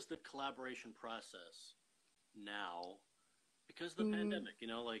 how is the collaboration process now because of the pandemic? You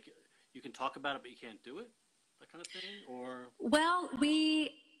know, like, you can talk about it, but you can't do it, that kind of thing? Or well,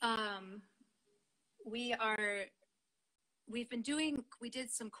 we did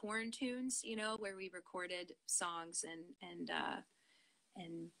some quarantunes, you know, where we recorded songs and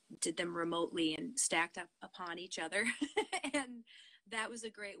did them remotely and stacked up upon each other. And that was a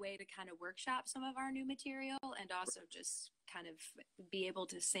great way to kind of workshop some of our new material and also just kind of be able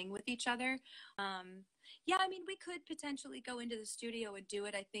to sing with each other. Yeah, I mean, we could potentially go into the studio and do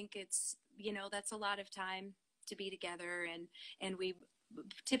it. I think it's, you know, that's a lot of time to be together, and we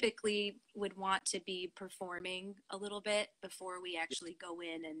typically would want to be performing a little bit before we actually go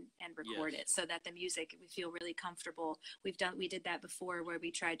in and record it, so that the music, we feel really comfortable. We did that before, where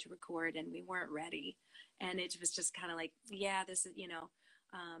we tried to record and we weren't ready, and it was just kind of like, yeah, this is, you know,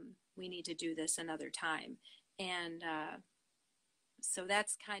 we need to do this another time. And so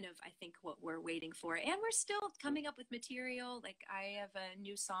that's kind of, I think, what we're waiting for. And we're still coming up with material. Like, I have a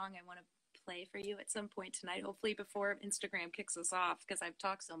new song I want to play for you at some point tonight, hopefully before Instagram kicks us off, because I've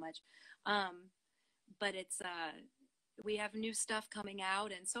talked so much. But it's we have new stuff coming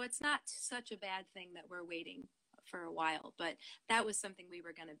out, and so it's not such a bad thing that we're waiting for a while. But that was something we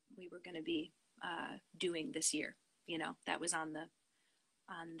were gonna be doing this year. You know, that was on the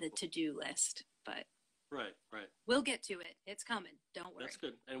to-do list. But right, we'll get to it. It's coming. Don't worry. That's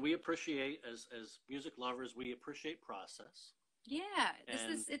good. And we appreciate, as music lovers, we appreciate process. Yeah, this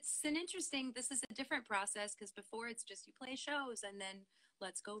is a different process, because before it's just you play shows and then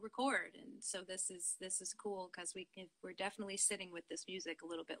let's go record. And so this is cool, because we're definitely sitting with this music a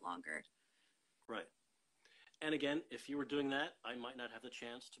little bit longer. Right. And again, if you were doing that, I might not have the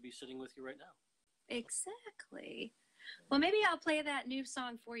chance to be sitting with you right now. Exactly. Well, maybe I'll play that new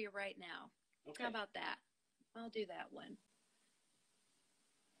song for you right now. Okay. How about that? I'll do that one.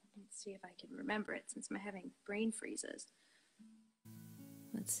 Let's see if I can remember it, since I'm having brain freezes.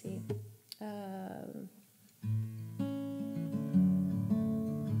 Let's see.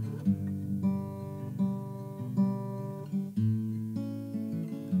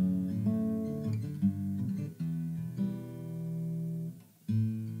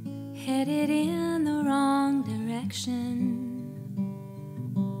 Headed in the wrong direction,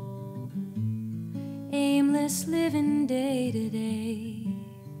 aimless living day to day,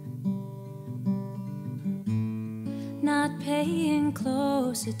 not paying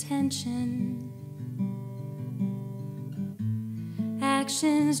close attention,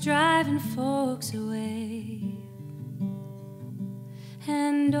 actions driving folks away.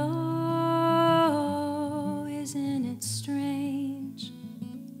 And oh, isn't it strange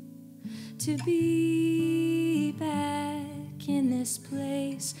to be back in this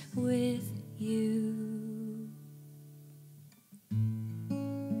place with you?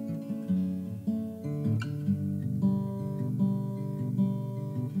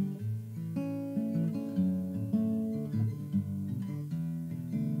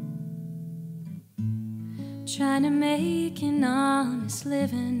 Trying to make an honest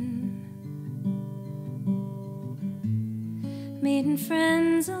living, meeting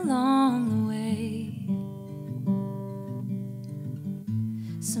friends along the way.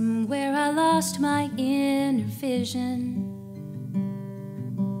 Somewhere I lost my inner vision,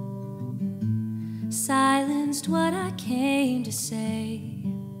 silenced what I came to say.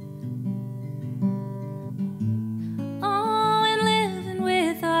 Oh, and living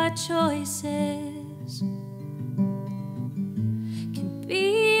with our choices can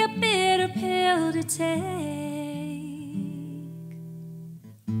be a bitter pill to take.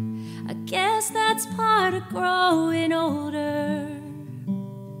 I guess that's part of growing older.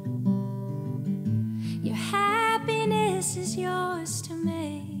 Your happiness is yours to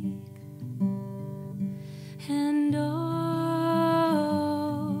make. And oh,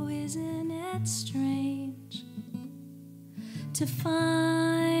 isn't it strange to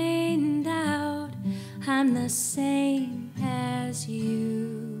find out I'm the same as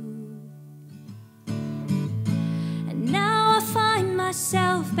you? And now I find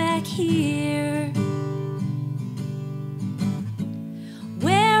myself back here,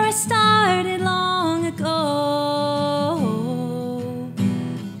 where I started long ago,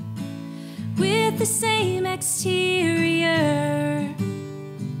 with the same exterior,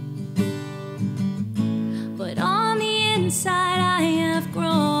 but on the inside I have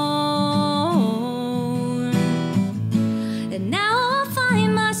grown. And now I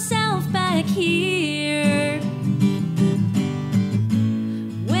find myself back here,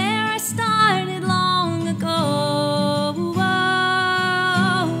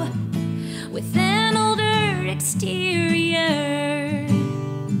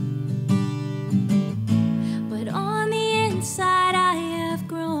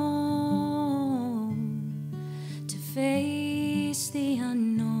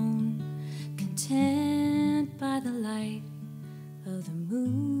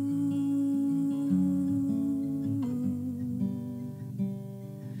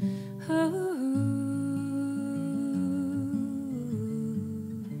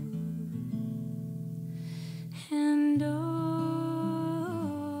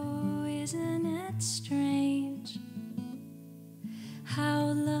 quite strange how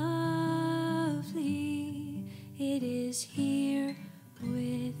lovely it is here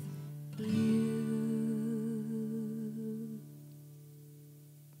with you.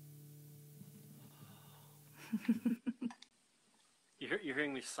 You're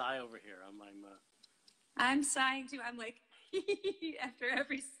hearing me sigh over here. I'm sighing too. I'm like, after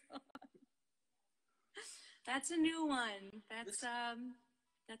every song. That's a new one. That's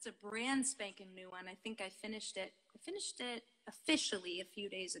a brand spanking new one. I think I finished it officially a few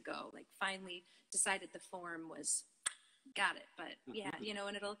days ago. Like finally decided the form was got it. But yeah, you know,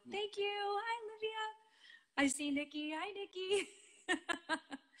 and it'll thank you. Hi Olivia. I see Nikki. Hi Nikki.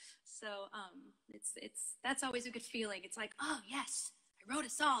 So it's that's always a good feeling. It's like, oh yes, I wrote a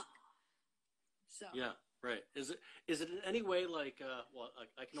song. So yeah, right. Is it in any way like well,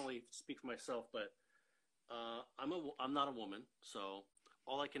 I can only speak for myself, but I'm not a woman, so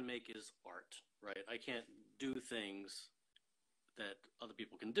all I can make is art, right? I can't do things that other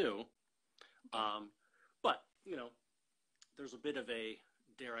people can do. But you know, there's a bit of a,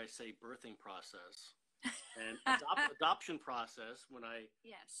 dare I say, birthing process and adoption process when I,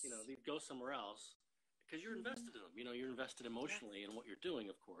 yes, you know, they go somewhere else because you're invested in them. You know, you're invested emotionally in what you're doing,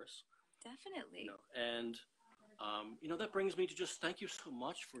 of course. Definitely. You know, and you know, that brings me to just thank you so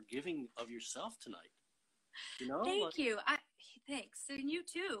much for giving of yourself tonight. You know, thank you. Thanks, and you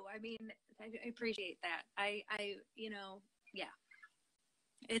too. I mean, I appreciate that. I you know, yeah.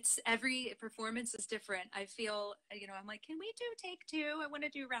 It's every performance is different. I feel, you know, I'm like, can we do take two? I want to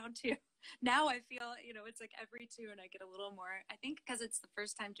do round two. Now I feel, you know, it's like every two, and I get a little more. I think because it's the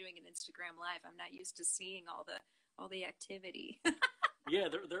first time doing an Instagram live, I'm not used to seeing all the activity. Yeah,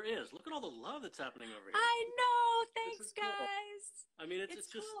 there is. Look at all the love that's happening over here. I know. Thanks, cool. guys. I mean, it's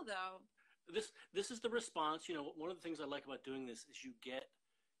cool just though. This is the response. You know, one of the things I like about doing this is you get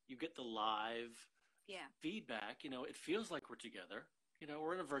the live feedback. You know, it feels like we're together. You know,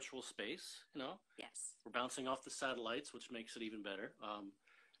 we're in a virtual space. You know, yes, we're bouncing off the satellites, which makes it even better. Yeah,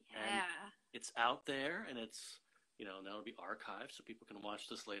 and it's out there, and it's, you know, now it'll be archived so people can watch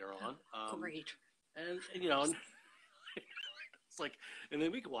this later on. Great. And you know, it's like, and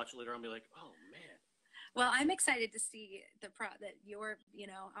then we can watch it later on and be like, oh man. Well, I'm excited to see that you're, you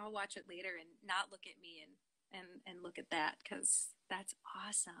know, I'll watch it later and not look at me and look at that, because that's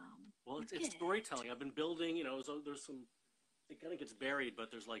awesome. Well, it's storytelling. I've been building, you know, so there's some, it kind of gets buried,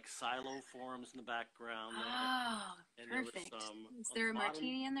 but there's like silo forms in the background. Oh, and perfect. Is there there a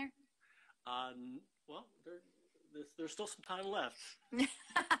martini in there? Well, there's still some time left.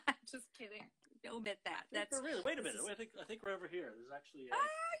 Just kidding. Omit that. Wait a minute. I think we're over here. There's actually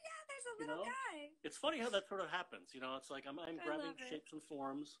there's a little guy. It's funny how that sort of happens. You know, it's like I'm grabbing shapes and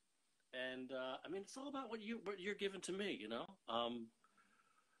forms, and I mean, it's all about what you're giving to me. You know.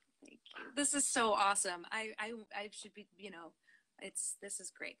 Thank you. This is so awesome. I should be, you know, this is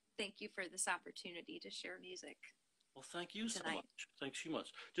great. Thank you for this opportunity to share music. Well, thank you so much. Thanks so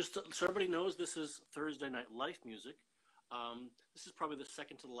much. Just so everybody knows, this is Thursday Night Life Music. This is probably the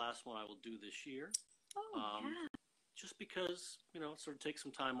second to the last one I will do this year. Oh, yeah. Just because, you know, sort of take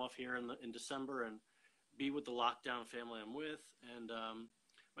some time off here in December and be with the lockdown family I'm with. And I'm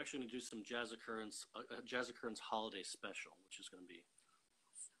actually going to do some Jazz Occurrence holiday special, which is going to be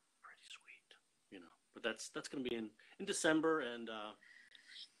pretty sweet, you know. But that's going to be in December, and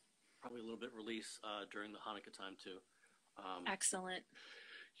probably a little bit release during the Hanukkah time too. Excellent.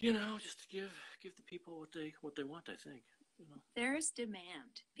 You know, just to give the people what they want, I think. You know. There's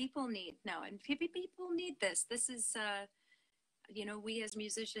demand. People need people need this. This is you know, we as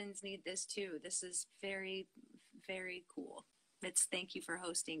musicians need this too. This is very, very cool. Thank you for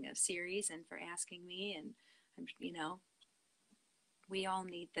hosting a series and for asking me, and you know, we all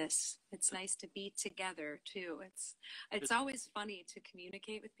need this. It's nice to be together too. It's always funny to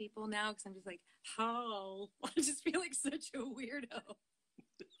communicate with people now, because I'm just like, how? I just feel like such a weirdo.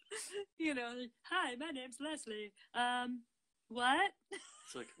 You know, hi, my name's Leslie. What?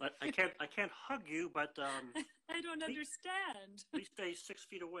 It's like I can't hug you, but I don't understand. Please stay 6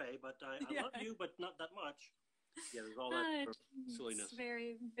 feet away, but I love you, but not that much. Yeah, there's all that sort of silliness. It's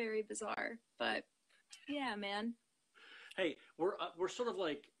very, very bizarre, but yeah, man. Hey, we're sort of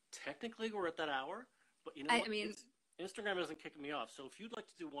like, technically we're at that hour, but you know what? I mean, Instagram isn't kicking me off. So if you'd like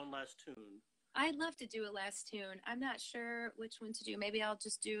to do one last tune. I'd love to do a last tune. I'm not sure which one to do. Maybe I'll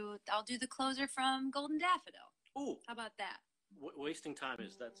do the closer from Golden Daffodil. Ooh. How about that? Wasting Time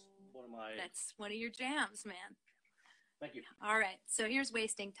that's one of my... That's one of your jams, man. Thank you. All right. So here's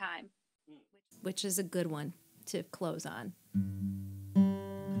Wasting Time. Which is a good one to close on.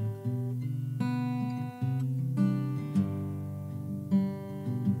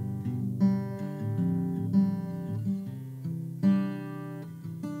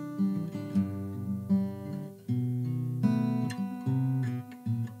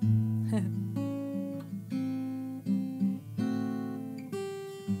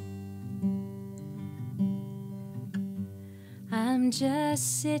 I'm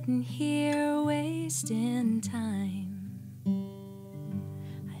just sitting here wasting time.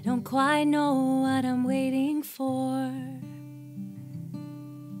 I don't quite know what I'm waiting for.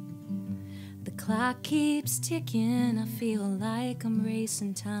 The clock keeps ticking, I feel like I'm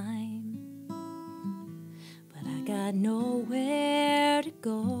racing time. But I got nowhere to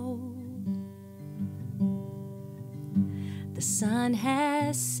go. The sun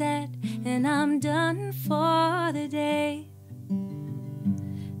has set and I'm done for the day.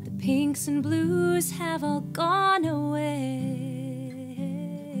 The pinks and blues have all gone away.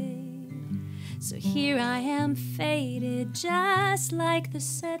 So here I am faded just like the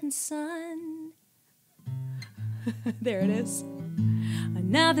setting sun. There it is.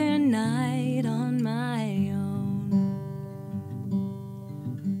 Another night on my own.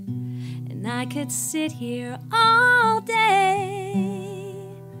 And I could sit here all day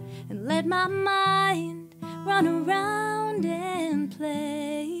and let my mind run around and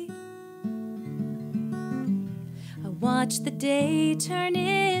play. I watch the day turn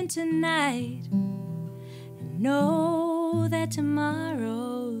into night and know that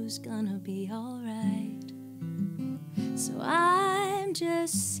tomorrow's gonna be alright. So I'm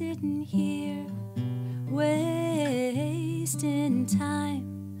just sitting here wasting time.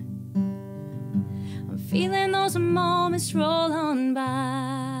 I'm feeling those moments roll on by.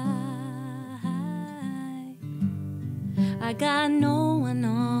 I got no one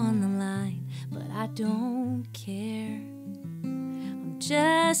on the line, but I don't care. I'm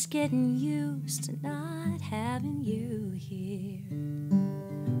just getting used to not having you here.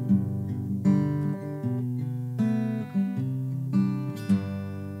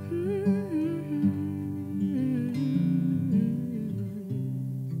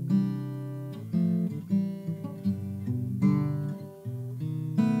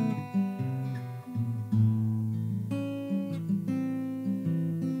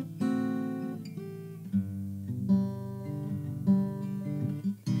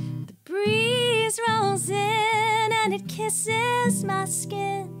 Kisses my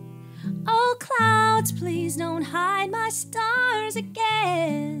skin. Oh, clouds, please don't hide my stars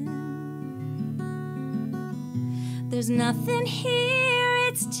again. There's nothing here,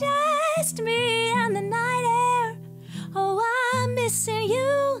 it's just me and the night air. Oh, I'm missing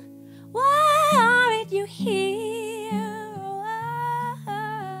you. Why aren't you here? Oh,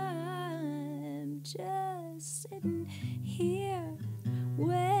 I'm just sitting here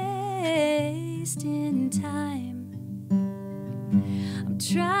wasting time.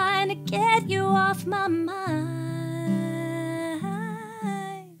 Trying to get you off my mind.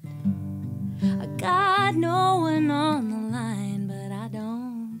 I got no one on the line, but I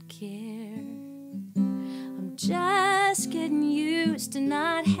don't care. I'm just getting used to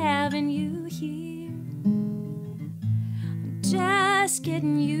not having you here. I'm just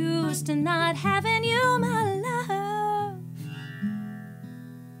getting used to not having you, my love.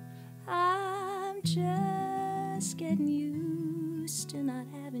 I'm just getting used to not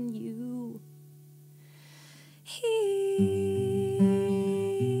having you here.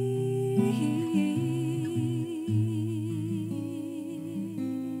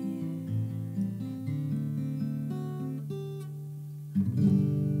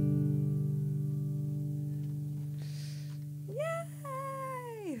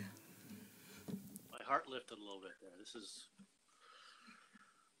 Yay! My heart lifted a little bit there. This is...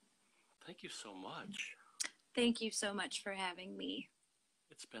 Thank you so much. Thank you so much for having me.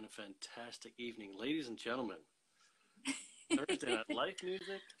 It's been a fantastic evening. Ladies and gentlemen, Thursday Night Life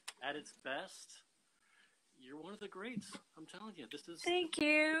music at its best. You're one of the greats. I'm telling you, this is Thank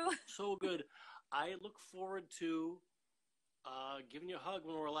you. So good. I look forward to giving you a hug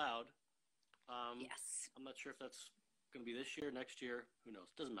when we're allowed. Yes. I'm not sure if that's going to be this year, next year. Who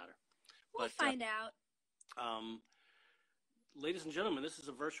knows? Doesn't matter. We'll find out. Ladies and gentlemen, this is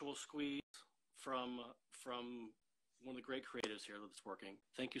a virtual squeeze from one of the great creatives here that's working.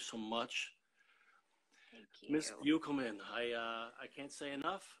 Thank you so much. Thank you. Miss Beukelman, I can't say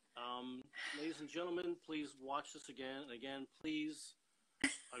enough. Ladies and gentlemen, please watch this again. And again, please,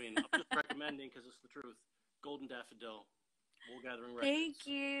 I'm just recommending because it's the truth. Golden Daffodil, Wool Gathering Records. Thank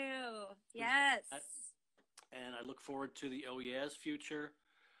you. Yes. And I look forward to the OES future.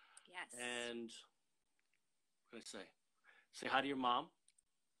 Yes. And what did I say? Say hi to your mom.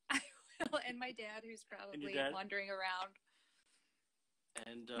 I will, and my dad, who's probably wandering around.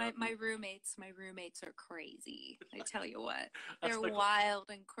 And my roommates are crazy. I tell you what, they're like, wild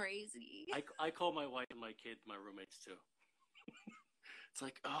and crazy. I call my wife and my kid my roommates too. It's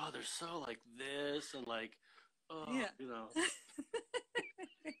like, oh, they're so like this and like, oh, yeah. you know.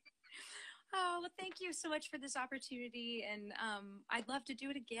 Oh, well, thank you so much for this opportunity. And I'd love to do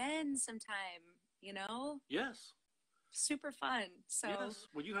it again sometime, you know? Yes. Super fun. So yes.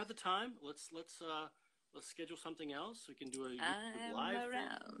 When you have the time, let's schedule something else. We can do a YouTube live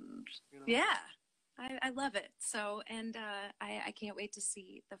around. You know? Yeah. I love it. So, and I can't wait to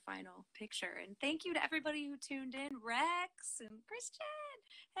see the final picture. And thank you to everybody who tuned in. Rex and Christian.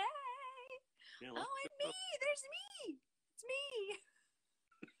 Hey. Yeah, oh, and me. There's me. It's me.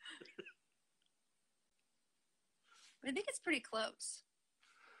 I think it's pretty close.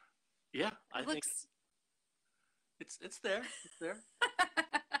 Yeah, I think it's there. It's there.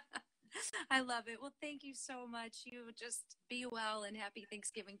 I love it. Well, thank you so much. You just be well, and happy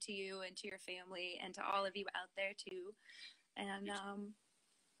Thanksgiving to you and to your family and to all of you out there too. And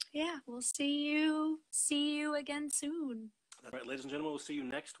yeah, we'll see you again soon. All right, ladies and gentlemen, we'll see you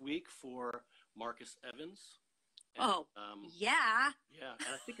next week for Marcus Evans. And, yeah. Yeah,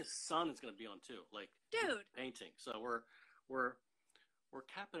 and I think his son is going to be on too, like dude painting. So we're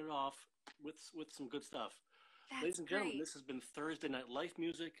capping it off with some good stuff. That's ladies and gentlemen, great. This has been Thursday Night Life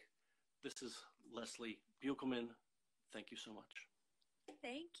Music. This is Leslie Beukelman. Thank you so much.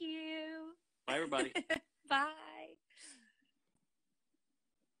 Thank you. Bye, everybody. Bye.